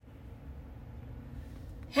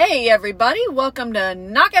Hey everybody, welcome to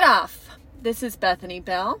Knock It Off. This is Bethany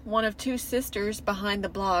Bell, one of two sisters behind the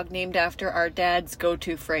blog named after our dad's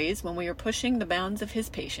go-to phrase when we were pushing the bounds of his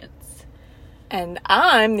patience. And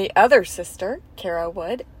I'm the other sister, Kara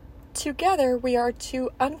Wood. Together, we are two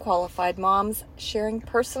unqualified moms sharing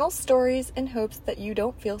personal stories in hopes that you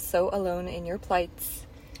don't feel so alone in your plights.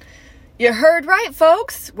 You heard right,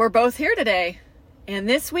 folks. We're both here today. And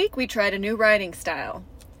this week we tried a new writing style.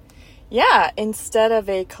 Yeah, instead of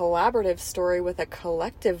a collaborative story with a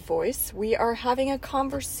collective voice, we are having a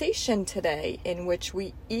conversation today in which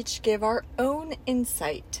we each give our own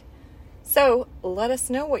insight. So, let us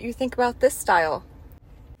know what you think about this style.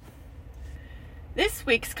 This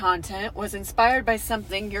week's content was inspired by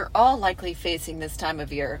something you're all likely facing this time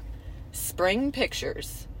of year. Spring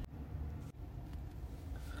pictures.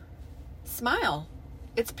 Smile.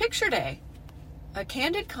 It's picture day. A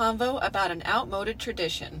candid convo about an outmoded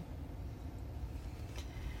tradition.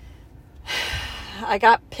 I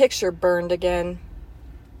got picture burned again.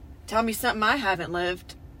 Tell me something I haven't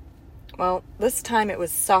lived. Well, this time it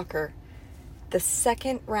was soccer. The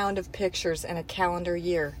second round of pictures in a calendar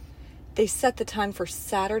year. They set the time for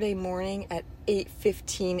Saturday morning at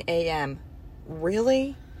 8:15 a.m.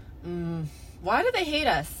 Really? Why do they hate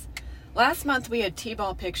us? Last month we had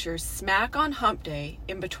T-ball pictures smack on hump day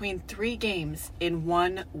in between 3 games in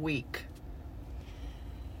 1 week.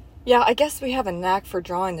 Yeah, I guess we have a knack for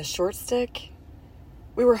drawing the short stick.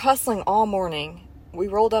 We were hustling all morning. We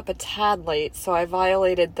rolled up a tad late, so I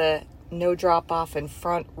violated the no drop-off in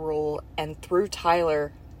front rule and threw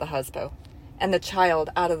Tyler, the husband, and the child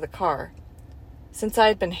out of the car. Since I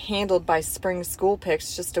had been handled by spring school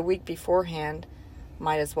picks just a week beforehand,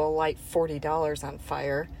 might as well light $40 on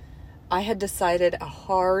fire, I had decided a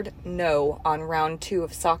hard no on round 2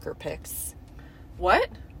 of soccer picks. What?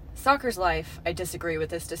 Soccer's life. I disagree with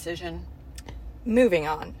this decision. Moving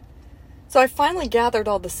on. So I finally gathered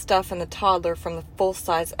all the stuff and the toddler from the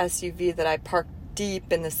full-size SUV that I parked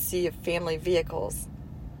deep in the sea of family vehicles.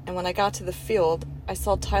 And when I got to the field, I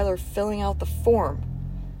saw Tyler filling out the form.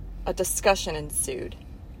 A discussion ensued.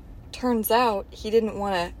 Turns out he didn't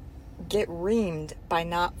want to get reamed by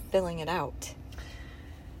not filling it out.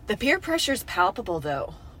 The peer pressure's palpable,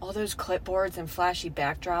 though. All those clipboards and flashy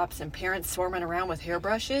backdrops and parents swarming around with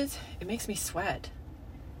hairbrushes, it makes me sweat.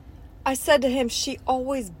 I said to him, she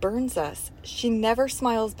always burns us. She never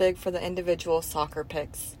smiles big for the individual soccer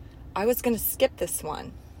picks. I was going to skip this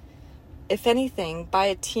one. If anything, buy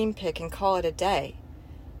a team pick and call it a day.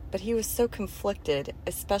 But he was so conflicted,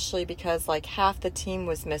 especially because like half the team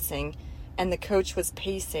was missing and the coach was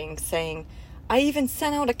pacing, saying, I even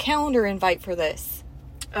sent out a calendar invite for this.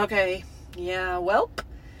 Okay, yeah, welp.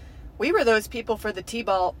 We were those people for the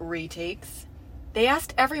T-ball retakes. They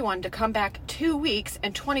asked everyone to come back 2 weeks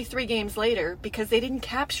and 23 games later because they didn't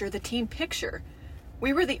capture the team picture.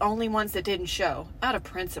 We were the only ones that didn't show, out of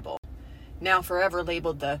principle. Now forever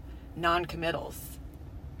labeled the non-committals.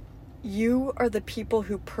 You are the people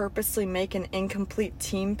who purposely make an incomplete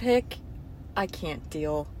team pick? I can't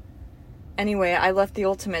deal. Anyway, I left the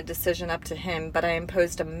ultimate decision up to him, but I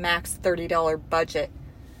imposed a max $30 budget.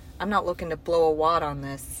 I'm not looking to blow a wad on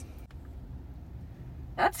this.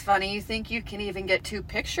 That's funny. You think you can even get 2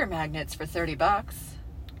 picture magnets for $30?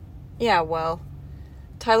 Yeah, well,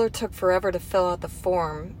 Tyler took forever to fill out the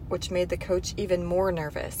form, which made the coach even more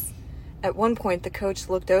nervous. At one point, the coach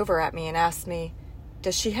looked over at me and asked me,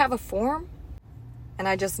 does she have a form? And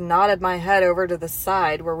I just nodded my head over to the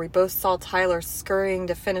side where we both saw Tyler scurrying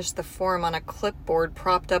to finish the form on a clipboard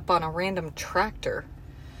propped up on a random tractor.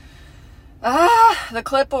 The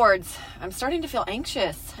clipboards. I'm starting to feel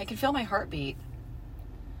anxious. I can feel my heartbeat.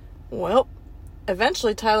 Well,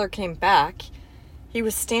 eventually Tyler came back. He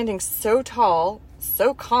was standing so tall,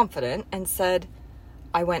 so confident, and said,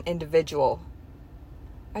 I went individual.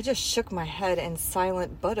 I just shook my head in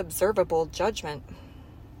silent but observable judgment.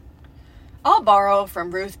 I'll borrow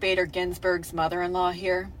from Ruth Bader Ginsburg's mother-in-law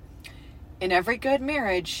here. In every good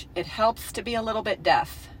marriage, it helps to be a little bit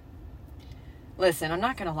deaf. Listen, I'm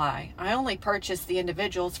not going to lie. I only purchased the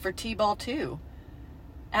individuals for T-ball too.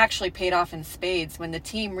 Actually paid off in spades when the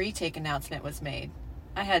team retake announcement was made.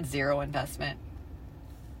 I had 0 investment.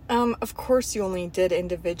 Of course you only did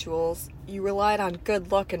individuals. You relied on good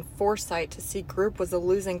luck and foresight to see group was a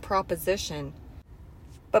losing proposition.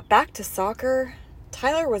 But back to soccer,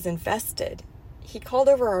 Tyler was invested. He called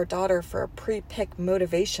over our daughter for a pre-pick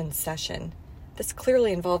motivation session. This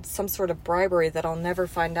clearly involved some sort of bribery that I'll never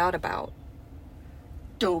find out about.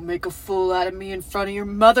 Don't make a fool out of me in front of your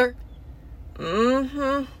mother.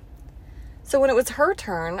 So when it was her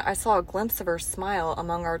turn, I saw a glimpse of her smile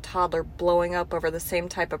among our toddler blowing up over the same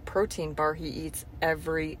type of protein bar he eats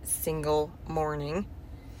every single morning.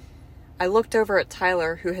 I looked over at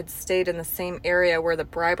Tyler, who had stayed in the same area where the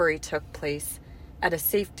bribery took place, at a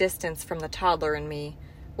safe distance from the toddler and me,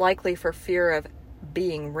 likely for fear of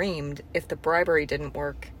being reamed if the bribery didn't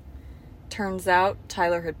work. Turns out,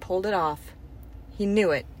 Tyler had pulled it off. He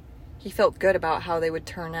knew it. He felt good about how they would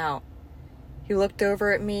turn out. He looked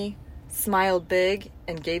over at me, smiled big,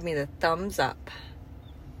 and gave me the thumbs up.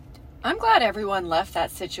 I'm glad everyone left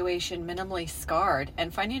that situation minimally scarred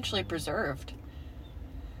and financially preserved.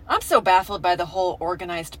 I'm so baffled by the whole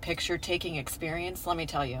organized picture-taking experience, let me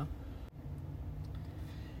tell you.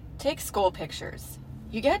 Take school pictures.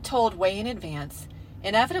 You get told way in advance,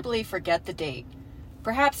 inevitably forget the date.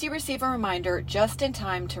 Perhaps you receive a reminder just in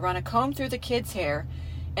time to run a comb through the kid's hair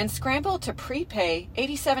and scramble to prepay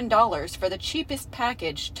 $87 for the cheapest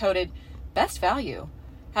package toted best value,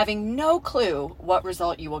 having no clue what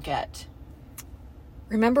result you will get.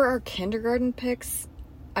 Remember our kindergarten pics?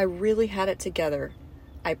 I really had it together.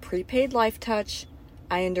 I prepaid Life Touch.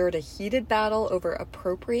 I endured a heated battle over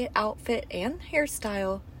appropriate outfit and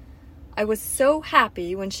hairstyle. I was so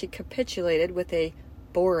happy when she capitulated with a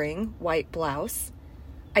boring white blouse.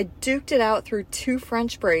 I duked it out through 2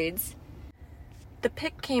 French braids. The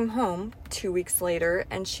pic came home 2 weeks later,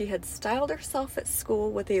 and she had styled herself at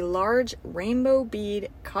school with a large rainbow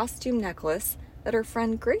bead costume necklace that her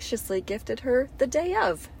friend graciously gifted her the day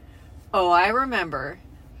of. Oh, I remember.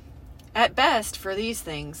 At best, for these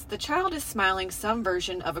things, the child is smiling some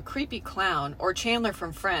version of a creepy clown or Chandler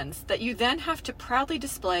from Friends that you then have to proudly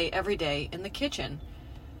display every day in the kitchen.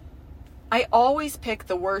 I always pick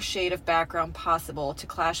the worst shade of background possible to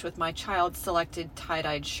clash with my child's selected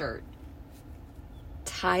tie-dyed shirt.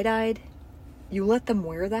 Tie-dyed? You let them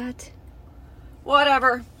wear that?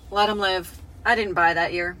 Whatever. Let them live. I didn't buy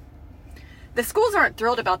that year. The schools aren't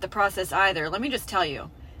thrilled about the process either, let me just tell you.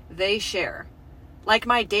 They share. Like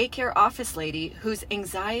my daycare office lady, whose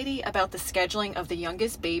anxiety about the scheduling of the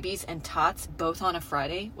youngest babies and tots both on a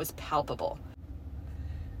Friday was palpable.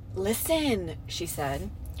 Listen, she said.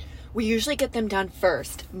 We usually get them done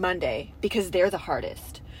first, Monday, because they're the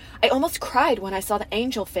hardest. I almost cried when I saw the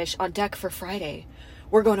angelfish on deck for Friday.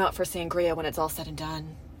 We're going out for sangria when it's all said and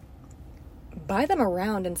done. Buy them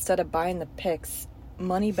around instead of buying the pics.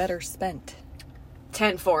 Money better spent.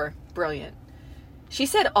 10-4. Brilliant. She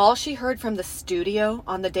said all she heard from the studio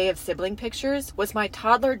on the day of sibling pictures was my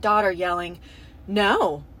toddler daughter yelling,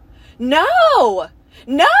 "No! No!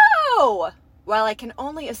 No!" While I can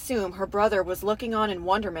only assume her brother was looking on in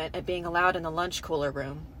wonderment at being allowed in the lunch cooler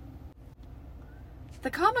room. The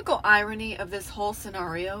comical irony of this whole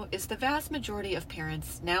scenario is the vast majority of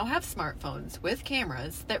parents now have smartphones with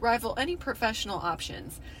cameras that rival any professional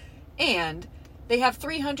options, and they have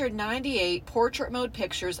 398 portrait mode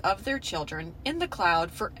pictures of their children in the cloud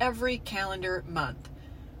for every calendar month.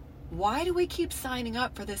 Why do we keep signing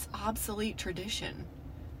up for this obsolete tradition?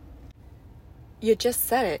 You just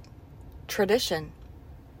said it. Tradition.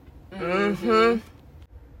 Mm-hmm.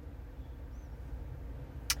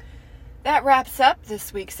 That wraps up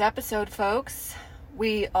this week's episode, folks.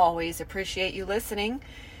 We always appreciate you listening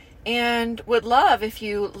and would love if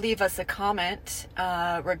you leave us a comment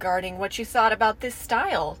regarding what you thought about this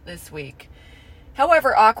style this week.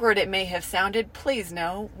 However awkward it may have sounded, please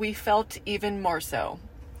know we felt even more so.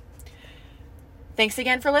 Thanks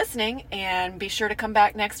again for listening, and be sure to come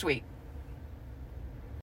back next week.